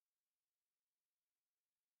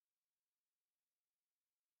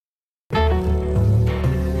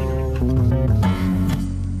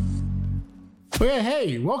Yeah,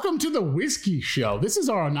 hey, welcome to the Whiskey Show. This is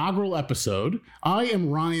our inaugural episode. I am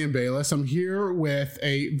Ryan Bayless. I'm here with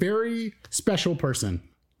a very special person.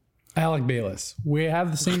 Alec Bayless. We have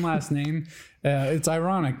the same last name. It's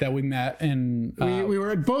ironic that we met and we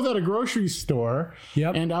were both at a grocery store.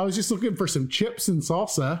 Yep. And I was just looking for some chips and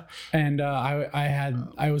salsa. And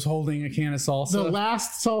I was holding a can of salsa. The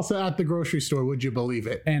last salsa at the grocery store, would you believe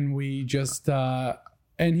it? And we just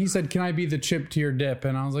and he said, "Can I be the chip to your dip?"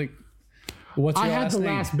 And I was like, "What's your last name?"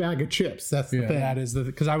 last bag of chips. That's the thing. That is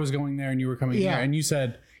because I was going there and you were coming here, and you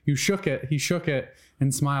said you shook it. He shook it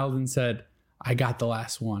and smiled and said, "I got the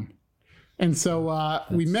last one." And so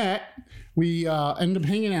we met. We ended up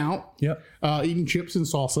hanging out. Yep. Eating chips and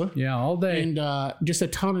salsa. Yeah, all day. And just a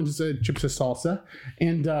ton of chips and salsa.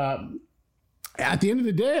 And at the end of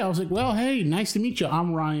the day, I was like, "Well, hey, nice to meet you.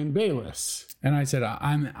 I'm Ryan Bayless." And I said,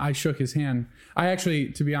 I shook his hand. I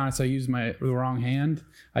actually, to be honest, I used the wrong hand.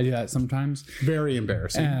 I do that sometimes. Very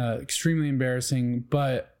embarrassing. Extremely embarrassing.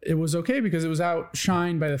 But it was okay because it was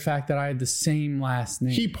outshined by the fact that I had the same last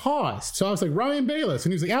name. He paused. So I was like, "Ryan Bayless."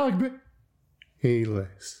 And he was like, "Alec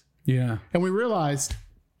Bayless." Yeah. And we realized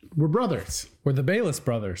we're brothers. We're the Bayless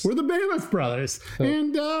brothers. We're the Bayless brothers. So,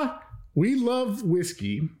 and we love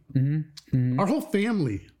whiskey. Mm-hmm. Mm-hmm. Our whole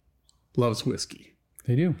family loves whiskey.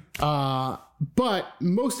 They do. But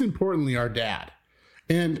most importantly, our dad.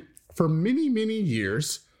 And for many, many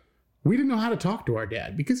years, we didn't know how to talk to our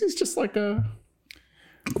dad because he's just like a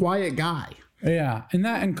quiet guy. Yeah. And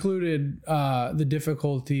that included the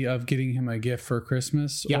difficulty of getting him a gift for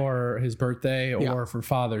Christmas or his birthday or for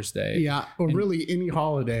Father's Day. Yeah. Or really any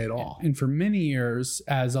holiday at all. And for many years,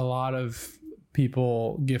 as a lot of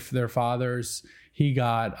people gift their fathers, he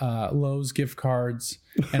got Lowe's gift cards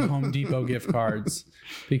and Home Depot gift cards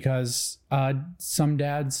because some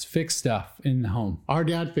dads fix stuff in the home. Our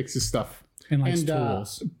dad fixes stuff. And likes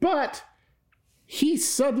tools. But he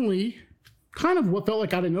suddenly, kind of what felt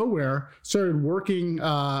like out of nowhere, started working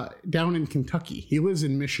down in Kentucky. He lives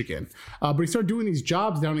in Michigan. But he started doing these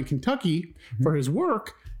jobs down in Kentucky for his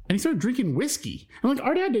work. And he started drinking whiskey. And like,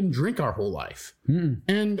 our dad didn't drink our whole life. Mm.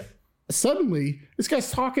 And suddenly, this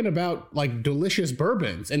guy's talking about like delicious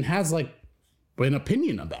bourbons and has like an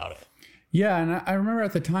opinion about it. Yeah, and I remember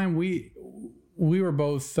at the time we were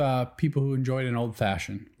both people who enjoyed an old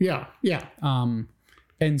fashioned. Yeah, yeah.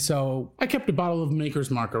 And so I kept a bottle of Maker's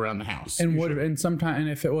Mark around the house. And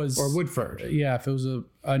if it was Woodford. Yeah, if it was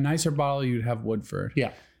a nicer bottle, you'd have Woodford.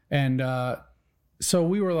 Yeah. And so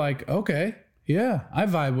we were like, okay. Yeah, I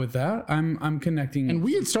vibe with that. I'm connecting. And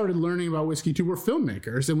we had started learning about whiskey too. We're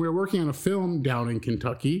filmmakers and we were working on a film down in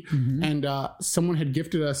Kentucky and someone had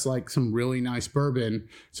gifted us like some really nice bourbon.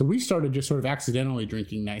 So we started just sort of accidentally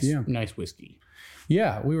drinking nice whiskey.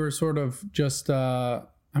 Yeah, we were sort of just,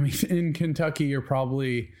 in Kentucky, you're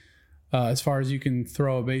probably, as far as you can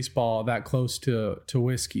throw a baseball, that close to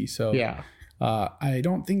whiskey. So yeah. I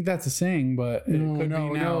don't think that's a saying, but it could be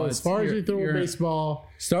now. No. As far as you throw a baseball.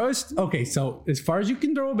 So as far as you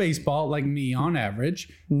can throw a baseball, like me on average,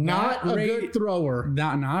 not a good thrower.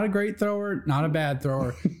 Not a great thrower, not a bad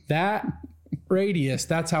thrower. That radius,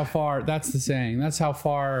 that's how far, that's the saying. That's how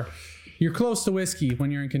far you're close to whiskey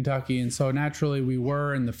when you're in Kentucky. And so naturally we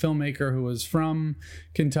were, and the filmmaker who was from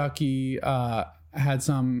Kentucky had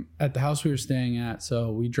some at the house we were staying at.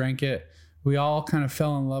 So we drank it. We all kind of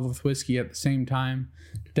fell in love with whiskey at the same time.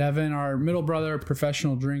 Devin, our middle brother,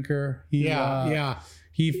 professional drinker. He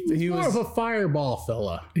was more of a fireball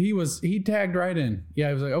fella. He tagged right in. Yeah,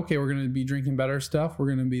 he was like, okay, we're going to be drinking better stuff. We're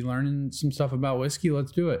going to be learning some stuff about whiskey.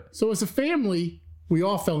 Let's do it. So as a family, we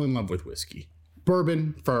all fell in love with whiskey.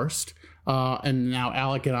 Bourbon first. And now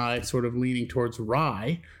Alec and I sort of leaning towards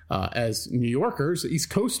rye as New Yorkers, East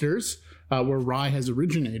Coasters, where rye has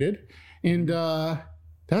originated. And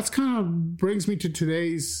that's kind of brings me to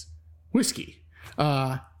today's whiskey.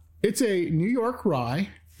 It's a New York rye,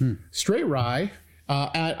 straight rye,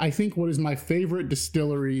 at I think what is my favorite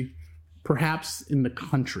distillery, perhaps in the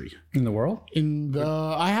country. In the world?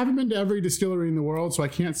 I haven't been to every distillery in the world, so I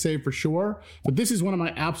can't say for sure. But this is one of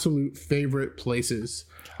my absolute favorite places.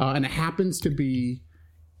 And it happens to be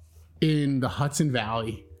in the Hudson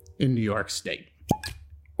Valley in New York State.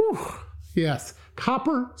 Whew. Yes.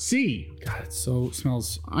 Copper C. God, it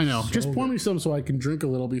smells. I know. So just pour me some so I can drink a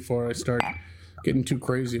little before I start getting too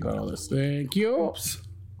crazy about all this. Thank you.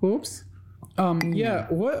 Oops. Yeah.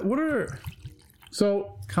 What are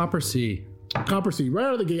Copper C? Copper C. Right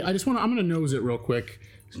out of the gate. I'm gonna nose it real quick.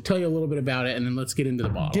 Tell you a little bit about it, and then let's get into the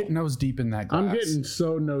bottle. Get nose deep in that glass. I'm getting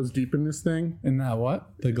so nose deep in this thing. In that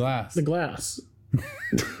what? The glass. The glass.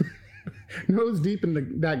 Nose deep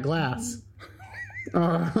in that glass.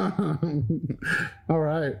 All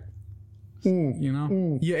right. You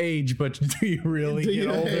know, you age, but do you really get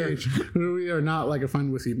older? We are not like a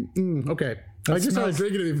fine whiskey. Okay. I just started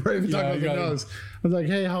drinking it before I even talked about the nose. I was like,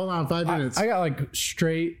 hey, hold on, 5 minutes. I got like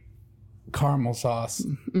straight caramel sauce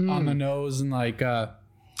on the nose and like... I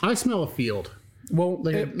smell a field. Well,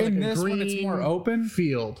 in this one, it's more open.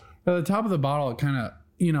 Field. At the top of the bottle, it kind of,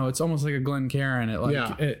 you know, it's almost like a Glencairn.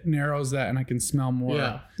 It narrows that and I can smell more.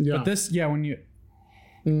 Yeah. But this, when you...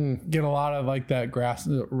 get a lot of like that grass,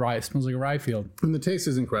 rye. It smells like a rye field. And the taste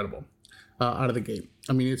is incredible out of the gate.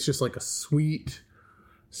 I mean, it's just like a sweet,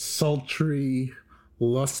 sultry,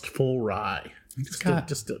 lustful rye.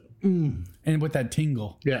 And with that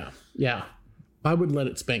tingle. Yeah. Yeah. I would let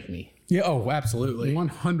it spank me. Yeah. Oh, absolutely.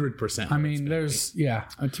 100%. I mean, there's,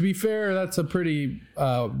 to be fair, that's a pretty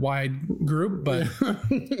wide group, but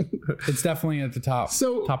it's definitely at the top.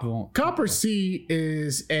 So top of the Copper Sea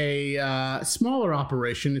is a smaller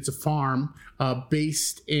operation. It's a farm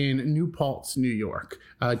based in New Paltz, New York,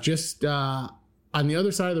 just on the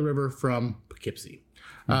other side of the river from Poughkeepsie.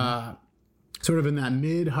 Sort of in that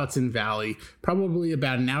mid-Hudson Valley, probably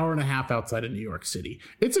about an hour and a half outside of New York City.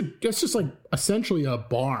 It's just like essentially a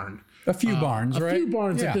barn. A few barns, right? A few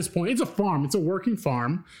barns at this point. It's a farm. It's a working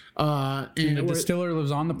farm. And the distiller lives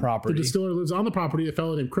on the property. The distiller lives on the property. A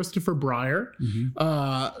fellow named Christopher Breyer,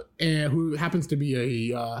 and who happens to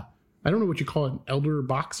be I don't know what you call it, an elder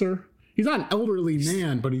boxer. He's not an elderly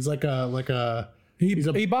man, but he's like a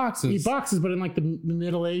he boxes. He boxes, but in like the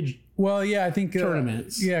middle age. Well, yeah, I think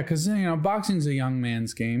tournaments. Yeah, because boxing's a young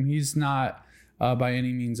man's game. He's not by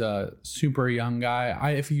any means a super young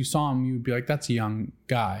guy. If you saw him, you'd be like, "That's a young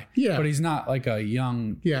guy." Yeah, but he's not like a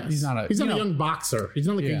young. Yeah, he's not a young boxer. He's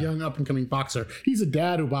not like a young up and coming boxer. He's a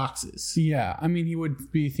dad who boxes. Yeah, I mean, he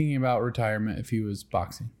would be thinking about retirement if he was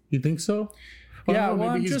boxing. You think so? Well,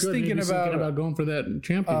 I'm just thinking about going for that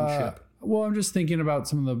championship. Well, I'm just thinking about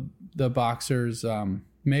some of the boxers.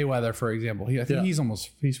 Mayweather, for example, I think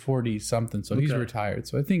he's 40 something, so he's retired.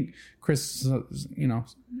 So I think Chris,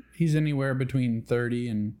 he's anywhere between 30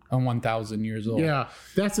 and 1,000 years old. Yeah,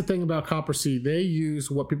 that's the thing about Copper Sea. They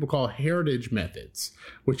use what people call heritage methods,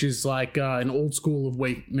 which is like an old school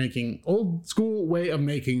way of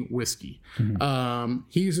making whiskey.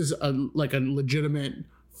 He uses a legitimate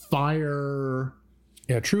fire.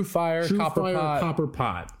 Yeah, true fire copper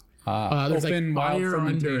pot. There's open like fire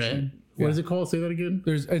under it. Yeah. What is it called? Say that again.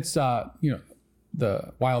 It's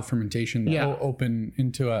the wild fermentation. Open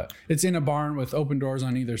into it's in a barn with open doors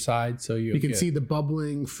on either side, so you can see the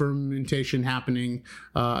bubbling fermentation happening,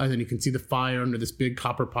 and then you can see the fire under this big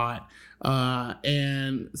copper pot.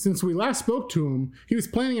 And since we last spoke to him, he was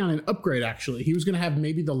planning on an upgrade. Actually, he was going to have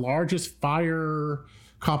maybe the largest fire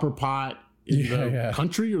copper pot in the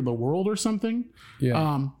country or the world or something.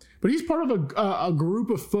 Yeah. But he's part of a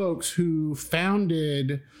group of folks who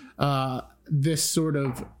founded this sort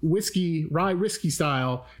of rye whiskey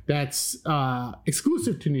style that's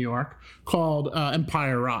exclusive to New York called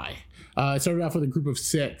Empire Rye. It started off with a group of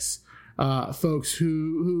 6 folks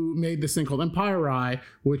who made this thing called Empire Rye,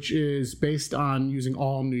 which is based on using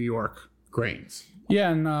all New York grains.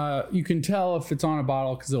 Yeah, and you can tell if it's on a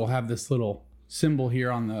bottle because it'll have this little symbol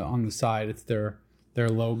here on the side. It's their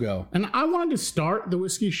logo. And I wanted to start the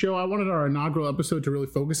whiskey show. I wanted our inaugural episode to really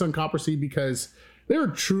focus on Copper Sea because they're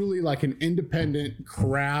truly like an independent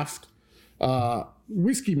craft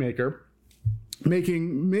whiskey maker,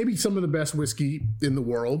 making maybe some of the best whiskey in the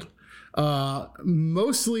world.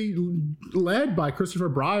 Mostly led by Christopher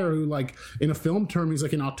Breyer, who, like, in a film term, he's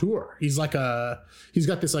like an auteur. He's got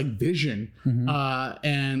this like vision,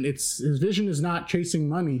 and his vision is not chasing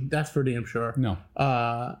money. That's for damn sure. No.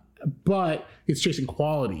 But it's chasing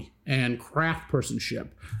quality and craft personship,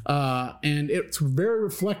 and it's very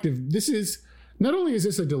reflective. This is not only is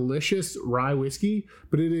this a delicious rye whiskey,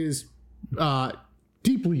 but it is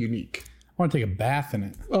deeply unique. I want to take a bath in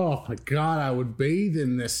it. Oh my God, I would bathe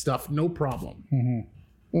in this stuff, no problem.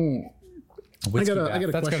 I got a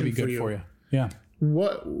That's got to be good for you. Yeah.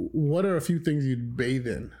 What are a few things you'd bathe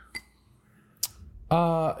in?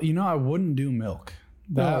 I wouldn't do milk.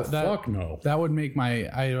 Fuck no. That would make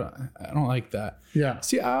I don't like that. Yeah.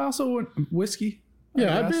 See, I also want whiskey.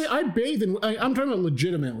 I'd bathe in. I'm talking about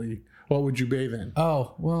legitimately. What would you bathe in?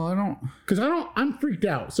 Oh, well, I don't. Because I'm freaked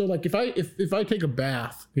out. So like if I take a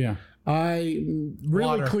bath, I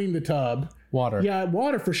really clean the tub. Water. Yeah,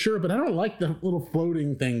 water for sure, but I don't like the little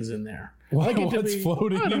floating things in there. What's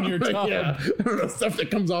floating in your tub? Yeah, I don't know, stuff that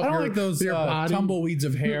comes off. I don't like those tumbleweeds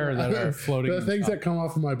of hair that are floating. The things that come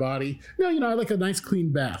off of my body. No, I like a nice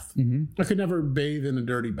clean bath. I could never bathe in a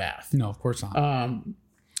dirty bath. No, of course not.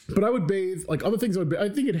 But I would bathe, like other things I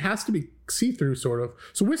think it has to be see-through sort of.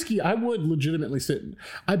 So whiskey, I would legitimately sit in.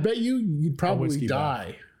 I bet you'd probably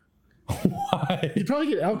die. Why? You'd probably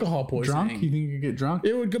get alcohol poisoning. Drunk? You think you could get drunk?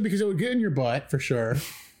 It would go because it would get in your butt for sure.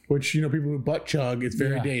 Which, people who butt chug, it's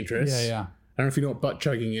very dangerous. Yeah. I don't know if you know what butt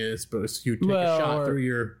chugging is, but it's you take a shot through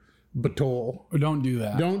your butthole. Don't do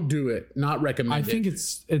that. Don't do it. Not recommended. I think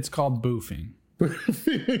it's called boofing.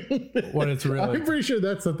 What it's really. I'm pretty sure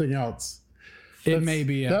that's something else. It may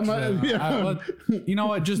be. You know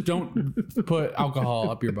what? Just don't put alcohol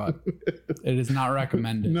up your butt. It is not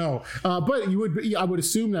recommended. No, but I would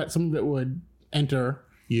assume that some of it would enter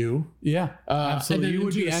you. Yeah, absolutely. You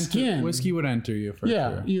would be skin. Whiskey would enter you for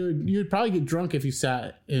sure. You'd probably get drunk if you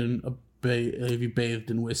sat in if you bathed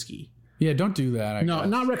in whiskey. Yeah, don't do that. I guess.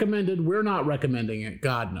 Not recommended. We're not recommending it.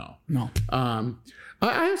 God, no. No.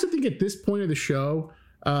 I also think at this point of the show,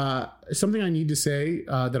 something I need to say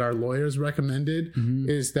that our lawyers recommended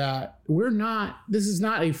is that this is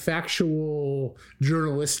not a factual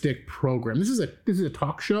journalistic program. This is a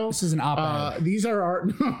talk show. This is an op-ed. These are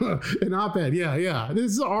an op-ed. Yeah.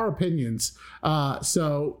 This is our opinions.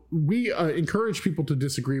 So we encourage people to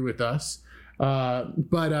disagree with us.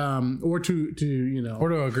 But or to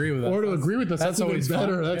agree with us. That's always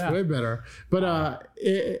better. That's way better. But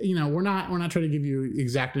we're not trying to give you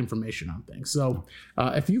exact information on things. So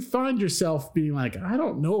if you find yourself being like, I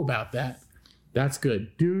don't know about that, that's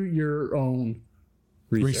good. Do your own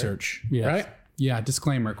research. Yes. Right? Yeah.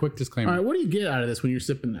 Quick disclaimer. All right. What do you get out of this when you're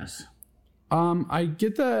sipping this? I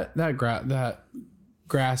get that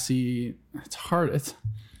grassy. It's hard.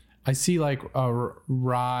 I see like a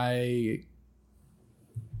rye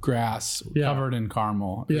grass covered in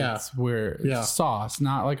caramel. It's weird. It's sauce,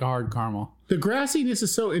 not like a hard caramel. The grassiness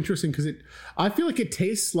is so interesting because I feel like it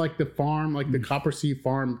tastes like the farm, like the Copper Sea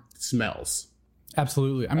farm smells.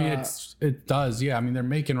 Absolutely. I mean, it does. Yeah. I mean, they're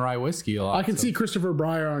making rye whiskey a lot. I can see Christopher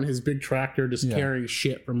Breyer on his big tractor just carrying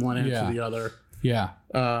shit from one end to the other. Yeah.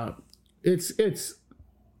 I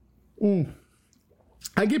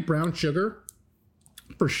get brown sugar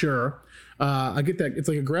for sure. I get that. It's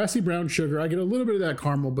like a grassy brown sugar. I get a little bit of that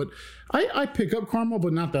caramel, but I pick up caramel,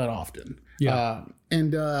 but not that often. Yeah.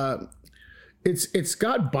 It's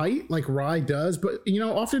got bite like rye does, but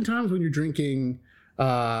oftentimes when you're drinking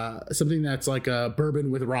something that's like a bourbon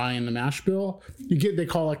with rye in the mash bill, they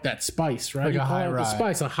call like that spice, right? Like you a high rye. The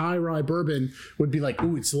spice. A high rye bourbon would be like,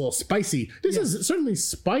 ooh, it's a little spicy. This is certainly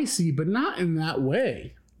spicy, but not in that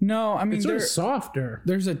way. No, I mean, it's sort of softer.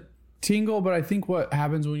 There's a tingle, but I think what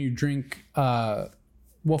happens when you drink, for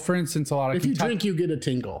instance, if you drink, you get a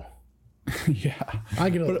tingle. Yeah, I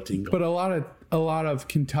get a tingle. But a lot of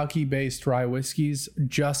Kentucky-based rye whiskeys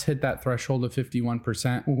just hit that threshold of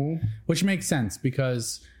 51%, which makes sense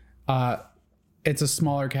because it's a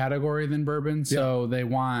smaller category than bourbon, so they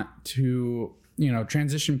want to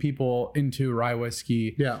transition people into rye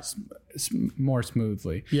whiskey more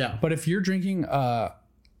smoothly. Yeah, but if you're drinking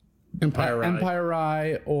Empire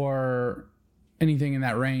Rye or anything in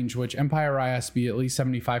that range, which Empire Rye has to be at least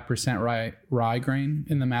 75% rye grain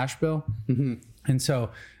in the mash bill. And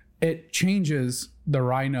so it changes the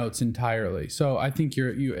rye notes entirely. So I think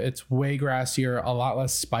it's way grassier, a lot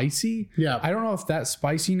less spicy. Yeah. I don't know if that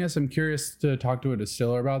spiciness, I'm curious to talk to a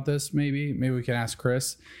distiller about this. Maybe we can ask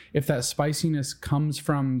Chris if that spiciness comes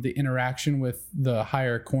from the interaction with the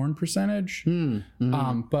higher corn percentage.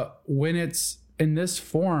 But when it's in this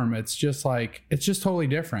form, it's just totally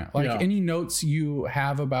different. Like any notes you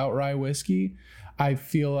have about rye whiskey, I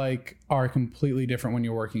feel like are completely different when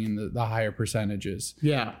you're working in the higher percentages.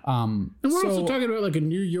 Yeah. And we're also talking about like a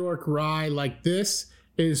New York rye. Like this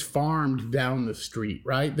is farmed down the street,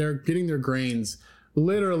 right? They're getting their grains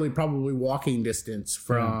literally probably walking distance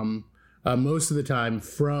from most of the time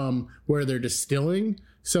from where they're distilling.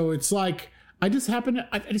 So it's like, I just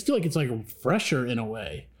feel like it's like fresher in a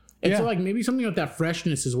way. And so like maybe something like that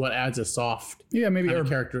freshness is what adds a soft maybe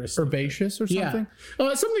characteristic. Herbaceous or something.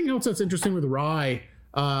 Something else that's interesting with rye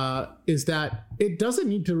is that it doesn't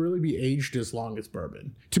need to really be aged as long as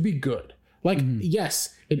bourbon to be good. Like,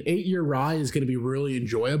 yes, an 8-year rye is going to be really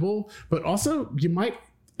enjoyable, but also you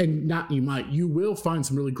will find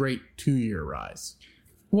some really great 2-year ryes.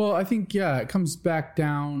 Well, I think, it comes back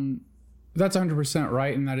down. That's 100%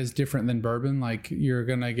 right. And that is different than bourbon. Like you're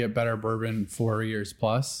going to get better bourbon 4 years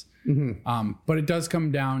plus. But it does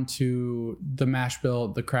come down to the mash bill,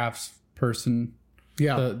 the crafts person,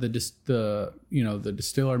 the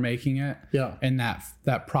distiller making it, and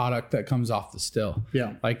that product that comes off the still.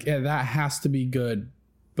 That has to be good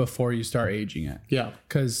before you start aging it.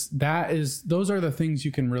 Because those are the things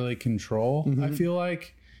you can really control. I feel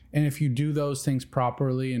like, and if you do those things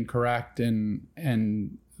properly and correct and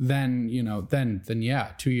then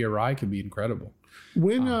yeah, 2-year rye could be incredible.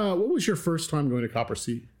 When what was your first time going to Copper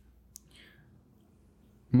Sea?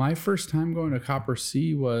 My first time going to Copper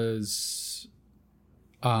Sea was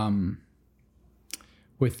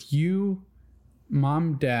with you,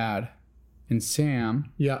 Mom, Dad, and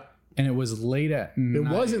Sam. Yeah. And it was late at night.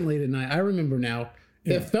 It wasn't late at night. I remember now.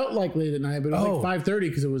 Yeah. It felt like late at night, but it was like 5:30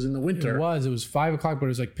 because it was in the winter. It was 5 o'clock, but it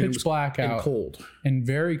was like pitch black out. And cold. And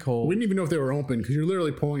very cold. We didn't even know if they were open because you're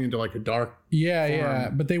literally pulling into like a dark farm. Yeah.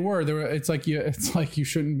 But they were. It's like you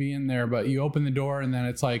shouldn't be in there, but you open the door and then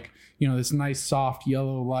it's like, this nice soft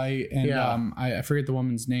yellow light. And I forget the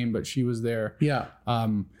woman's name, but she was there. Yeah.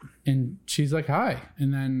 And she's like, hi.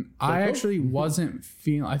 And then I actually wasn't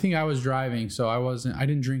feeling, I think I was driving, so I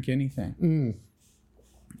didn't drink anything.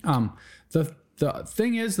 The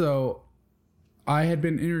thing is, though, I had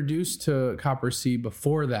been introduced to Copper Sea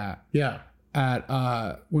before that. Yeah. At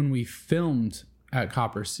when we filmed at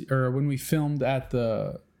Copper Sea, or when we filmed at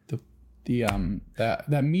that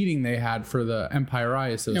meeting they had for the Empire Rye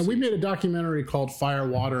Association. Yeah, we made a documentary called Fire,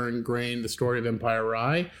 Water, and Grain: The Story of Empire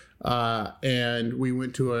Rye, and we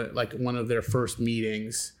went to one of their first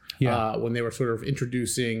meetings. Yeah. When they were sort of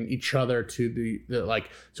introducing each other to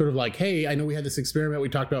the hey, I know we had this experiment we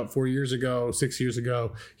talked about 4 years ago, 6 years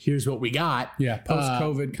ago. Here's what we got. Yeah.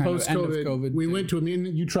 Post-COVID, end of COVID. We went to a meeting.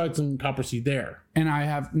 You tried some Copper Sea there. And I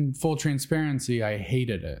have, in full transparency, I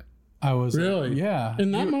hated it. I was really, yeah.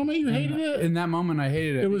 In that moment, you hated it. In that moment, I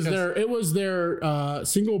hated it. It was their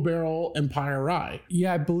single barrel Empire Rye.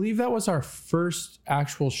 Yeah, I believe that was our first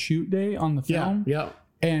actual shoot day on the film. Yeah.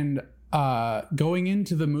 And going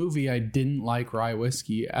into the movie, I didn't like rye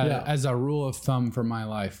whiskey as a rule of thumb for my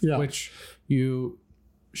life, which you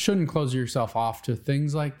shouldn't close yourself off to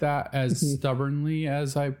things like that as stubbornly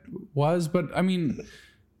as I was. But I mean,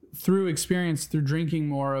 through experience, through drinking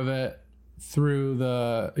more of it, through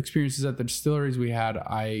the experiences at the distilleries we had,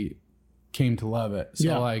 I came to love it.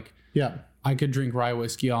 So I could drink rye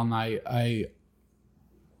whiskey all night. I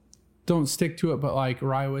don't stick to it, but like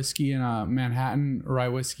rye whiskey in a Manhattan, rye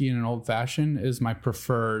whiskey in an old fashioned is my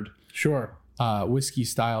preferred whiskey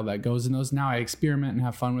style that goes in those. Now I experiment and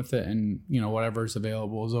have fun with it, and whatever's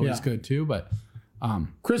available is always good too. But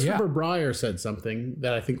Christopher Breyer said something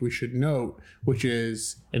that I think we should note, which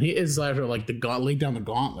is, and he is laid down the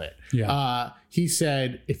gauntlet. Yeah. He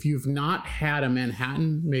said, if you've not had a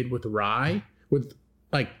Manhattan made with rye, with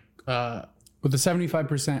a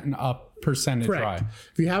 75% and up percentage rye.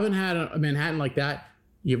 If you haven't had a Manhattan like that,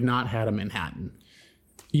 you've not had a Manhattan.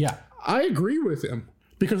 Yeah. I agree with him,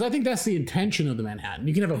 because I think that's the intention of the Manhattan.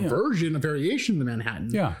 You can have a variation of the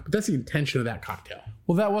Manhattan, but that's the intention of that cocktail.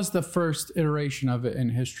 Well, that was the first iteration of it in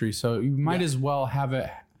history, so you might as well have it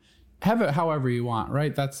however you want,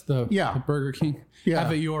 right? That's the Burger King. Yeah.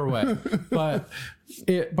 Have it your way. but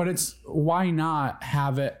it's, why not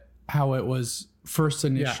have it how it was first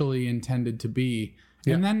initially intended to be,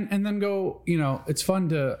 and then go, it's fun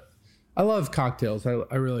to, I love cocktails.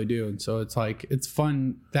 I really do. And so it's like, it's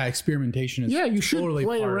fun. That experimentation is you should totally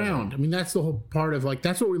play around. I mean, that's the whole part of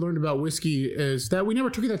that's what we learned about whiskey, is that we never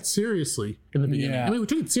took it that seriously in the beginning. I mean, we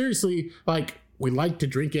took it seriously. We liked to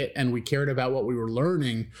drink it and we cared about what we were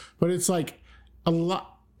learning, but it's like a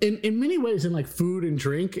lot in many ways in food and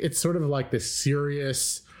drink. It's sort of like this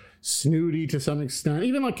serious, snooty to some extent.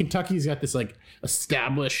 Even Kentucky's got this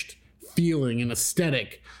established feeling and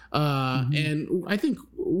aesthetic. And I think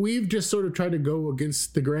we've just sort of tried to go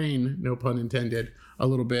against the grain, no pun intended, a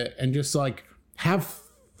little bit, and just have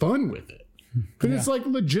fun with it. Because it's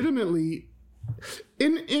legitimately,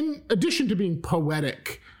 in addition to being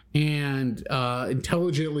poetic and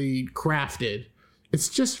intelligently crafted, it's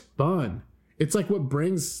just fun. It's what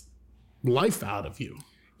brings life out of you.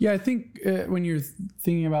 Yeah, I think when you're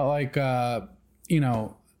thinking about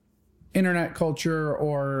internet culture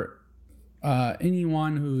or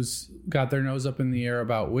anyone who's got their nose up in the air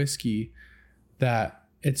about whiskey, that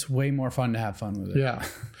it's way more fun to have fun with it. Yeah.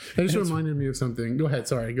 It just reminded me of something. Go ahead.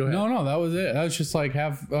 Sorry. Go ahead. No, that was it. That was just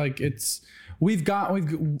we've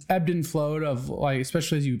ebbed and flowed of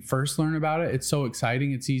especially as you first learn about it. It's so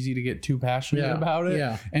exciting. It's easy to get too passionate about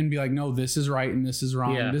it and be like, no, this is right and this is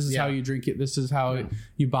wrong. This is how you drink it. This is how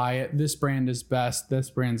you buy it. This brand is best. This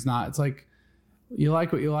brand's not. It's like, you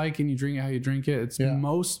like what you like and you drink it how you drink it. It's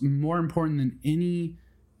more important than any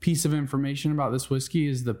piece of information about this whiskey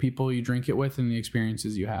is the people you drink it with and the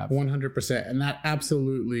experiences you have. 100%. And that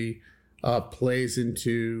absolutely plays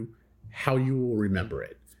into how you will remember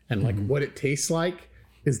it. And what it tastes like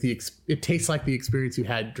is it tastes like the experience you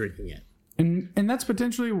had drinking it. And that's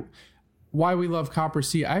potentially why we love Copper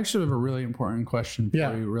Sea. I actually have a really important question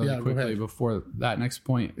for you really quickly before that next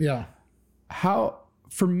point. Yeah.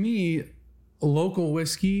 for me, local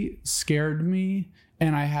whiskey scared me,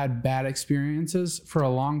 and I had bad experiences for a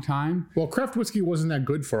long time. Well, craft whiskey wasn't that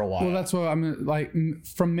good for a while. Well, that's what I'm like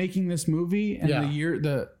from making this movie and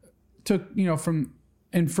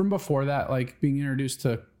from before that, like being introduced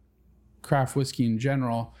to craft whiskey in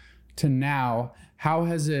general to now, how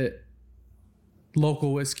has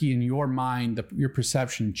local whiskey in your mind, your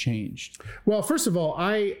perception changed? Well, first of all,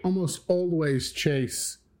 I almost always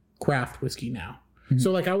chase craft whiskey now.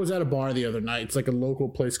 So like I was at a bar the other night. It's like a local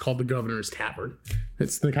place called the Governor's Tavern.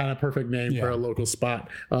 It's the kind of perfect name for a local spot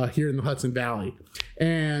here in the Hudson Valley.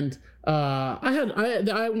 And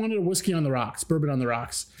I wanted a whiskey on the rocks, bourbon on the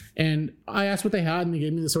rocks. And I asked what they had, and they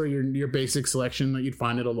gave me the sort of your basic selection that you'd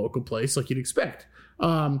find at a local place, like you'd expect.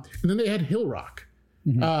 And then they had Hill Rock.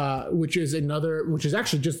 Which is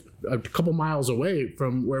actually just a couple miles away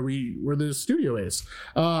from where the studio is,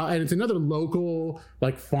 and it's another local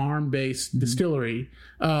like farm-based distillery.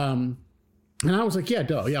 And I was like,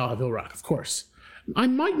 I'll have Hill Rock, of course. I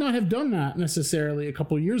might not have done that necessarily a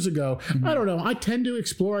couple years ago. I don't know. I tend to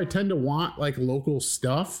explore. I tend to want like local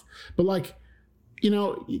stuff, but like,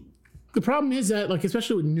 the problem is that, like,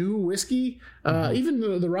 especially with new whiskey, even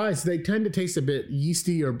the rye, they tend to taste a bit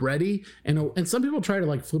yeasty or bready, and some people try to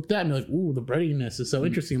like flip that and be like, "Ooh, the breadiness is so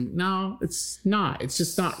interesting." No, it's not. It's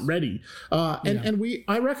just not ready.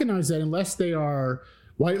 I recognize that unless they are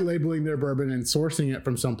white labeling their bourbon and sourcing it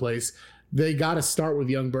from someplace, they got to start with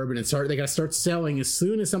young bourbon and they got to start selling as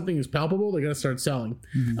soon as something is palpable. They got to start selling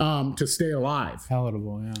to stay alive,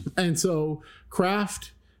 palatable. Yeah, and so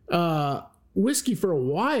craft. Whiskey for a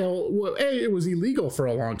while, it was illegal for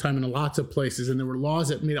a long time in lots of places, and there were laws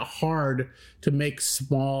that made it hard to make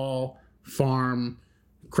small farm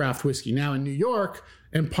craft whiskey. Now in New York,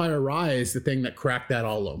 Empire Rye is the thing that cracked that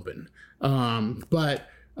all open. But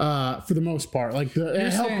for the most part, like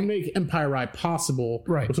it helped make Empire Rye possible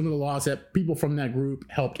with some of the laws that people from that group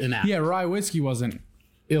helped enact. Yeah, rye whiskey wasn't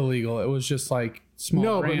illegal. It was just like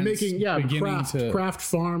small brands. But making craft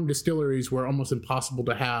farm distilleries were almost impossible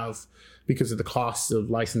to have because of the costs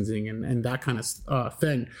of licensing and that kind of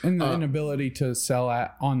thing. And the inability to sell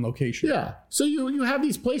on location. Yeah. So you have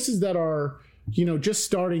these places that are, just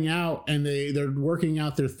starting out and they're working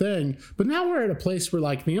out their thing. But now we're at a place where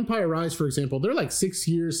like the Empire Ryes, for example, they're like 6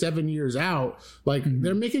 years, 7 years out. Like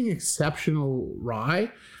they're making exceptional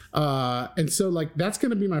rye. And so like that's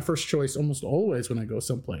going to be my first choice almost always when I go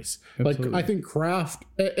someplace. Absolutely. Like I think craft,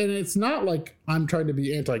 and it's not like I'm trying to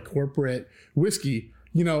be anti-corporate whiskey.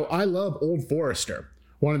 I love Old Forester,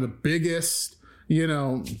 one of the biggest, one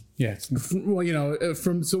of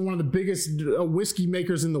the biggest whiskey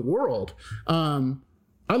makers in the world.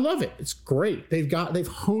 I love it. It's great. They've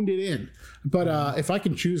honed it in. But if I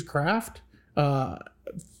can choose craft,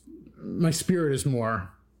 my spirit is more.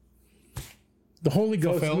 The Holy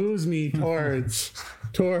Ghost moves me towards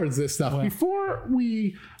this stuff. Well, before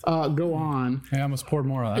we go on, I almost poured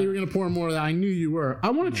more of that. You were going to pour more of that. I knew you were. I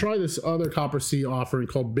want to try this other Copper Sea offering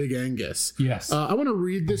called Big Angus. Yes. I want to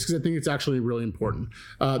read this because I think it's actually really important.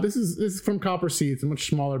 This is from Copper Sea. It's a much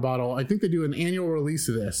smaller bottle. I think they do an annual release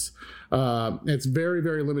of this. It's very,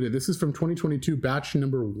 very limited. This is from 2022, batch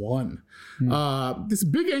number 1. This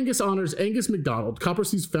Big Angus honors Angus MacDonald, Copper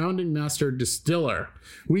Sea's founding master distiller.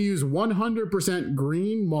 We use 100%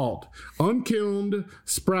 green malt, unkilned,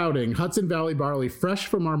 sprouting Hudson Valley barley, fresh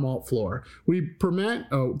from our malt floor. We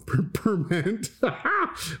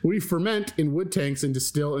we ferment in wood tanks and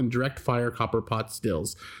distill in direct fire copper pot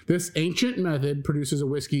stills. This ancient method produces a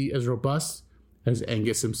whiskey as robust as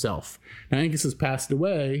Angus himself. Now, Angus has passed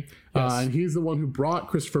away, and he's the one who brought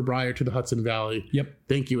Christopher Breyer to the Hudson Valley. Yep.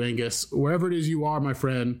 Thank you, Angus. Wherever it is you are, my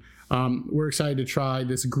friend, we're excited to try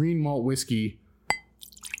this green malt whiskey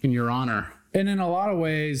in your honor. And in a lot of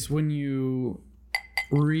ways, when you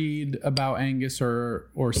read about Angus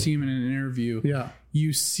or see him in an interview,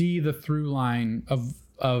 you see the through line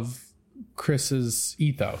of Chris's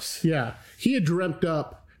ethos. Yeah. He had dreamt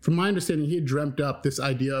up, from my understanding, this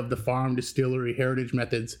idea of the farm distillery heritage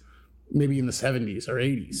methods maybe in the 70s or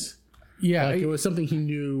 80s. Yeah. Like it was something he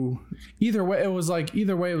knew. Either way, it was like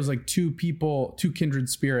two kindred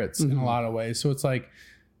spirits in a lot of ways. So it's like,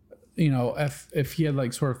 if he had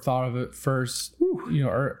like sort of thought of it first,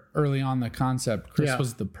 early on the concept, Chris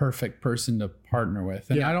was the perfect person to partner with.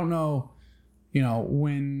 And I don't know,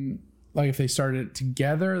 when, like if they started it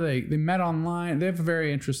together, they met online. They have a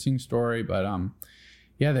very interesting story, but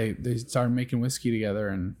they started making whiskey together,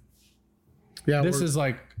 and this is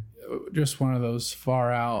like just one of those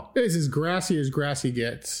far out. It's as grassy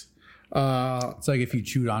gets. It's like if you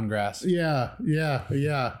chewed on grass. Yeah.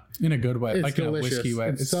 in a good way, It's like delicious. in a whiskey way.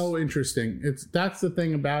 It's so interesting. That's the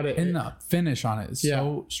thing about it. And the finish on it is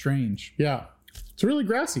so strange. Yeah. It's really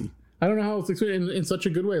grassy. I don't know how it's explained in such a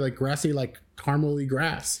good way, like grassy, like caramely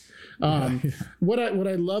grass. What I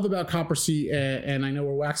love about Copper Sea, and I know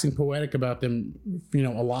we're waxing poetic about them,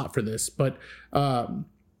 a lot for this, but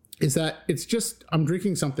is that it's just I'm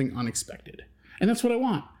drinking something unexpected, and that's what I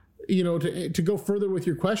want. To go further with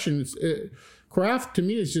your questions, craft to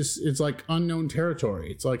me is it's like unknown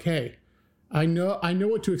territory. It's like, hey, I know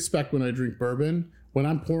what to expect when I drink bourbon. When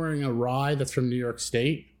I'm pouring a rye that's from New York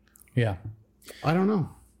State, I don't know.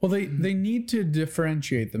 Well, they need to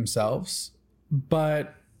differentiate themselves,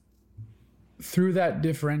 but through that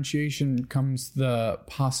differentiation comes the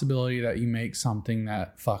possibility that you make something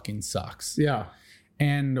that fucking sucks. Yeah.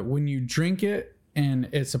 And when you drink it and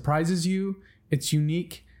it surprises you, it's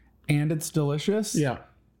unique and it's delicious. Yeah.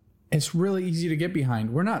 It's really easy to get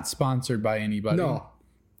behind. We're not sponsored by anybody. No.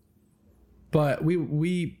 But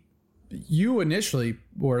you initially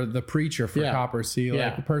were the preacher for Copper Sea,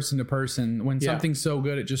 like person to person. When something's so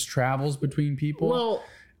good, it just travels between people. Well,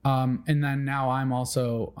 and then now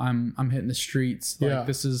I'm hitting the streets. Like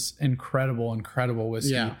this is incredible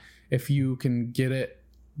whiskey. Yeah. If you can get it.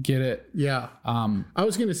 Yeah. I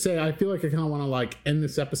was gonna say I feel like I kind of want to like end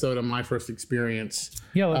this episode on my first experience.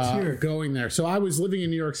 Yeah, let's hear it. Going there. So I was living in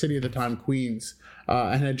New York City at the time, Queens,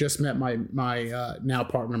 and had just met my now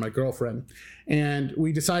partner, my girlfriend, and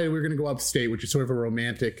we decided we were gonna go upstate, which is sort of a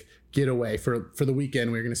romantic getaway for the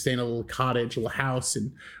weekend. We were gonna stay in a little cottage, a little house,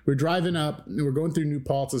 and we're driving up, and we're going through New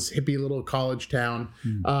Paltz, this hippie little college town,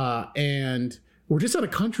 and we're just on a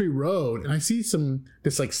country road, and I see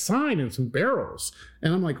this like sign and some barrels,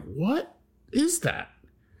 and I'm like, what is that?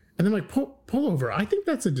 And then like pull over. I think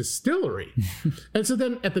that's a distillery. And so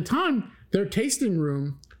then at the time, their tasting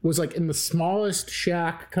room was like in the smallest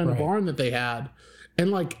shack kind of barn that they had,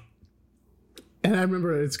 and I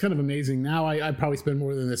remember it's kind of amazing. Now I probably spend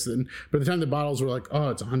more than this, but at the time the bottles were like, oh,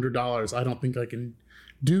 it's $100. I don't think I can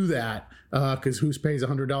do that because who pays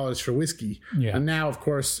 $100 for whiskey? Yeah. And now, of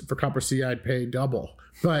course, for Copper Sea, I'd pay double.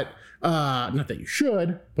 But not that you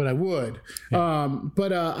should, but I would. Yeah.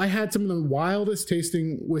 I had some of the wildest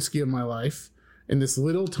tasting whiskey of my life in this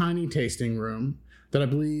little tiny tasting room that I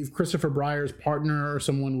believe Christopher Breyer's partner or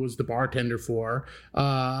someone was the bartender for.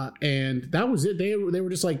 And that was it. They were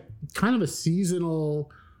just like kind of a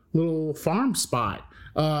seasonal little farm spot.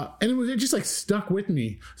 And it just like stuck with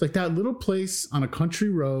me. It's like that little place on a country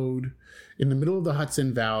road in the middle of the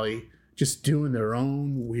Hudson Valley, just doing their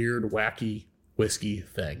own weird, wacky whiskey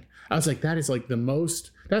thing. I was like, that's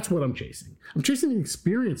what I'm chasing. I'm chasing the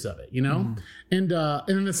experience of it, And then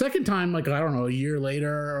the second time, like, I don't know, a year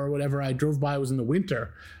later or whatever, I drove by, it was in the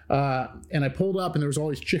winter. And I pulled up and there was all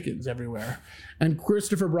these chickens everywhere. And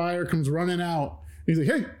Christopher Breyer comes running out. He's like,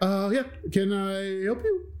 hey, can I help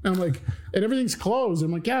you? And I'm like, and everything's closed.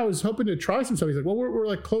 I'm like, yeah, I was hoping to try some stuff. He's like, well, we're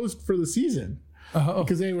like closed for the season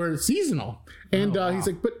because they were seasonal. And he's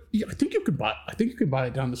like, but I think you could buy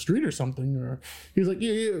it down the street or something. Or he's like,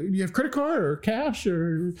 yeah, you have credit card or cash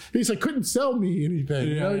or he's like, couldn't sell me anything.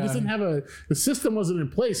 He just didn't have the system wasn't in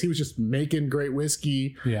place. He was just making great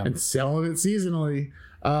whiskey and selling it seasonally.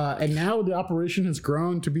 And now the operation has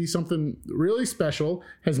grown to be something really special,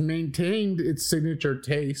 has maintained its signature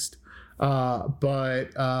taste. But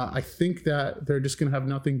I think that they're just going to have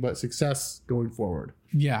nothing but success going forward.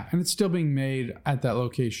 Yeah. And it's still being made at that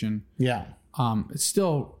location. Yeah. It's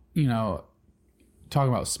still,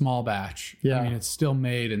 talking about small batch. Yeah. I mean, it's still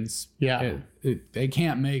made and they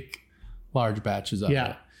can't make large batches of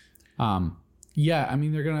it. Yeah. I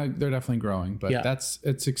mean, they're definitely growing, but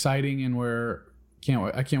it's exciting and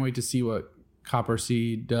I can't wait to see what Copper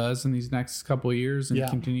Sea does in these next couple of years and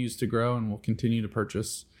continues to grow, and we'll continue to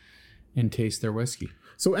purchase and taste their whiskey.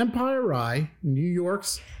 So Empire Rye, New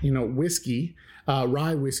York's, whiskey,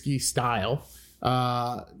 rye whiskey style.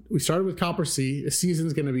 We started with Copper Sea. The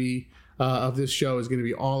season's going to be of this show is going to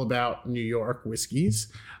be all about New York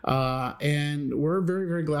whiskeys. And we're very,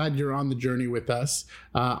 very glad you're on the journey with us.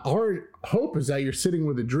 Our hope is that you're sitting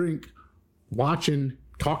with a drink, watching,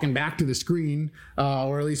 talking back to the screen,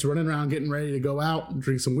 or at least running around getting ready to go out and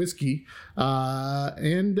drink some whiskey.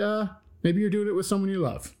 And maybe you're doing it with someone you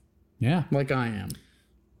love. Yeah. Like I am.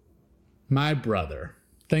 My brother.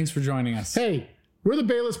 Thanks for joining us. Hey, we're the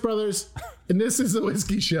Bayless Brothers, and this is the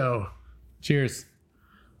Whiskey Show. Cheers.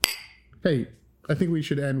 Hey, I think we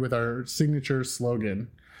should end with our signature slogan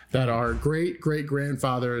that our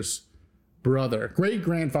great-grandfather's brother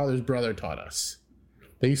taught us.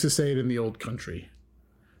 They used to say it in the old country.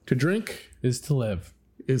 To drink is to live.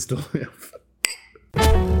 Is to live.